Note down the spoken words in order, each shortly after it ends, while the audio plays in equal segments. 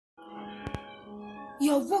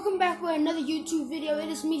Yo, welcome back with another YouTube video. It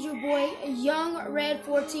is me, your boy, Young Red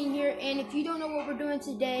 14 here. And if you don't know what we're doing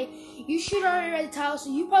today, you should already read the title, so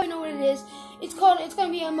you probably know what it is. It's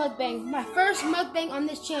gonna be a mukbang. My first mukbang on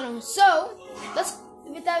this channel. So let's,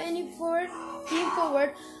 without any forward,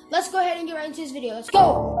 let's go ahead and get right into this video. Let's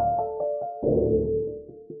go.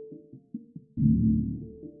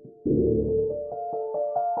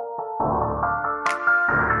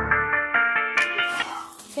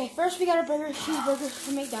 Okay, first we got a cheeseburger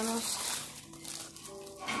from McDonald's.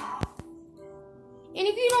 And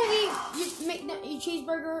if you don't eat your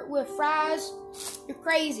cheeseburger with fries, you're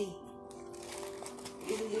crazy.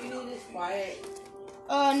 Do you need this quiet?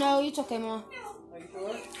 No, it's okay, Mom. Are you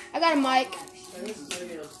sure? I got a mic. And this is going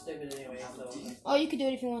to be stupid anyway, so. Oh, you can do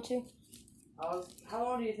it if you want to. How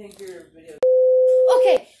long do you think your video?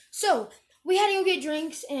 Okay, so we had to go get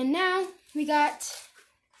drinks, and now we got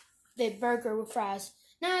the burger with fries.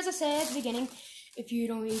 Now, as I said at the beginning, if you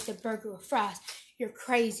don't eat the burger with fries, you're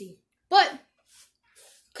crazy. But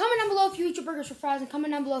comment down below if you eat your burgers with fries, and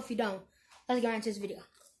comment down below if you don't. Let's get right into this video.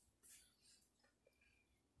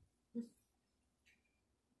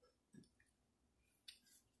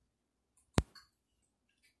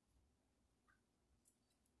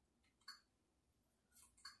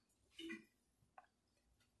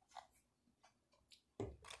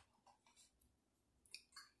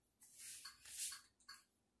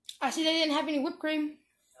 I see they didn't have any whipped cream.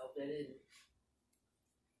 Nope, they didn't.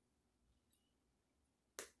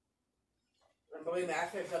 I believe me, I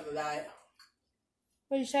said something about it.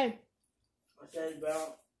 What did you say? I said,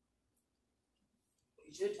 well,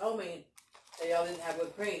 you should have told me that y'all didn't have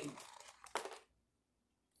whipped cream.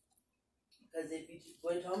 Because if you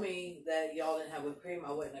would have told me that y'all didn't have whipped cream,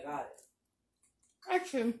 I wouldn't have got it.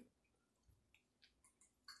 Actually,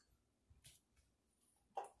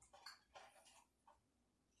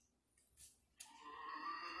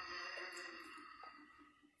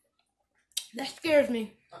 that scares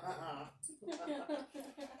me.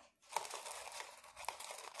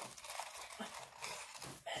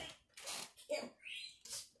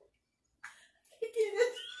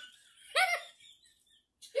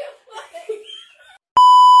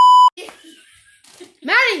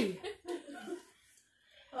 Maddie!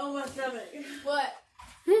 Oh, my stomach. What?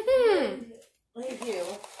 Thank you.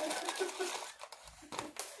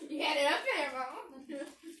 You had it up there, Mom.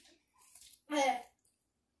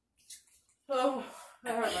 Oh,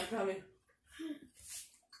 that hurt my tummy.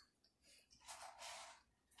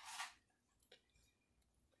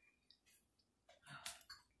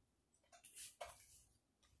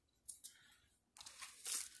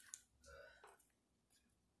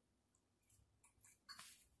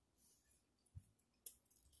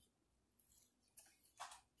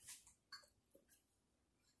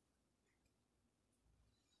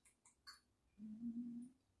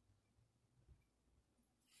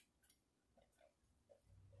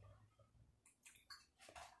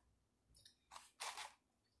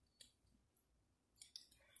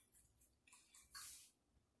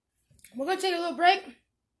 We're going to take a little break.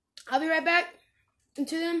 I'll be right back.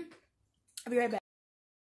 Until then, I'll be right back.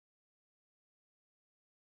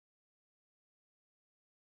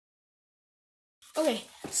 Okay,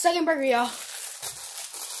 second burger, y'all.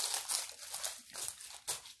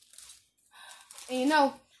 And you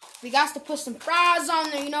know, we got to put some fries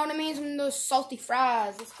on there. You know what I mean? Some of those salty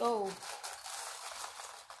fries. Let's go.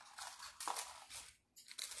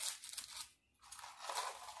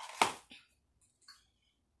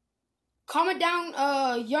 Comment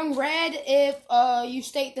down, Young Red, if you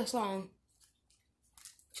state the song.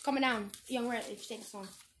 Just comment down, Young Red, if you state the song.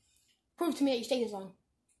 Prove to me that you state the song.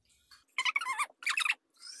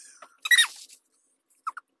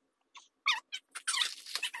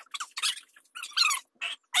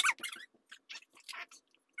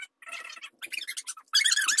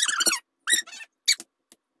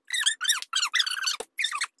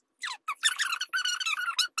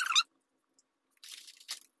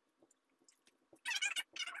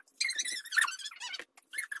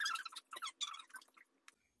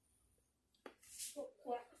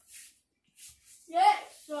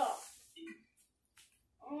 Yes. So.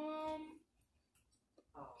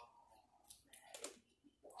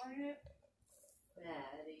 Darn it.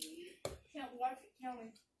 Maddie. Can't watch it. Tell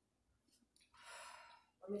me.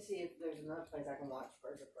 Let me see if there's another place I can watch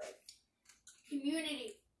Birds of Prey.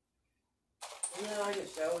 Community. Isn't that like a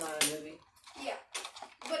show, not a movie? Yeah.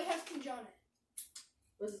 But it has King John in it.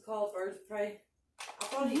 What's it called? Birds of Prey? I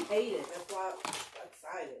thought he hated it. That's why I was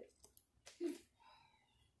excited.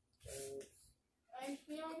 I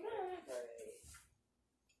feel good.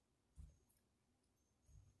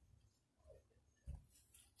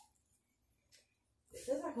 Prey. It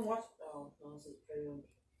says I can watch. Oh, no, this is premium.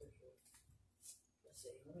 Let's see.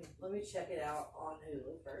 Let me check it out on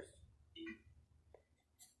Hulu first.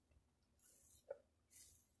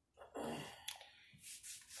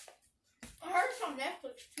 I heard it's on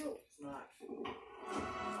Netflix too. It's not.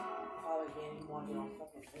 Probably can't even watch it on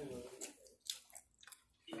fucking Hulu.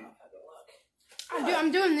 I'll have to look.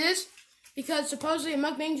 I'm doing this because supposedly in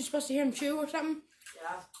mukbang you're supposed to hear him chew or something.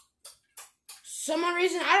 Yeah. Some odd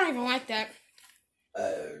reason I don't even like that.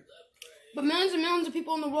 But millions and millions of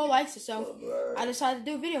people in the world likes it, so I decided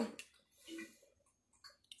to do a video. Watch,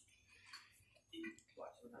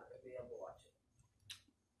 we're not gonna be able to watch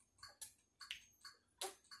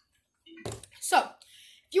it. So,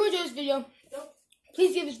 if you enjoyed this video,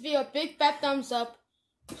 please give this video a big fat thumbs up.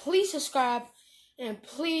 Please subscribe, and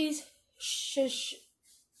please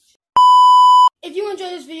if you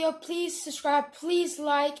enjoyed this video, please subscribe, please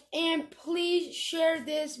like, and please share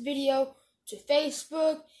this video to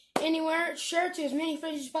Facebook, anywhere. Share it to as many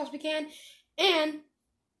friends as you possibly can. And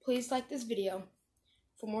please like this video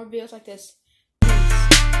for more videos like this.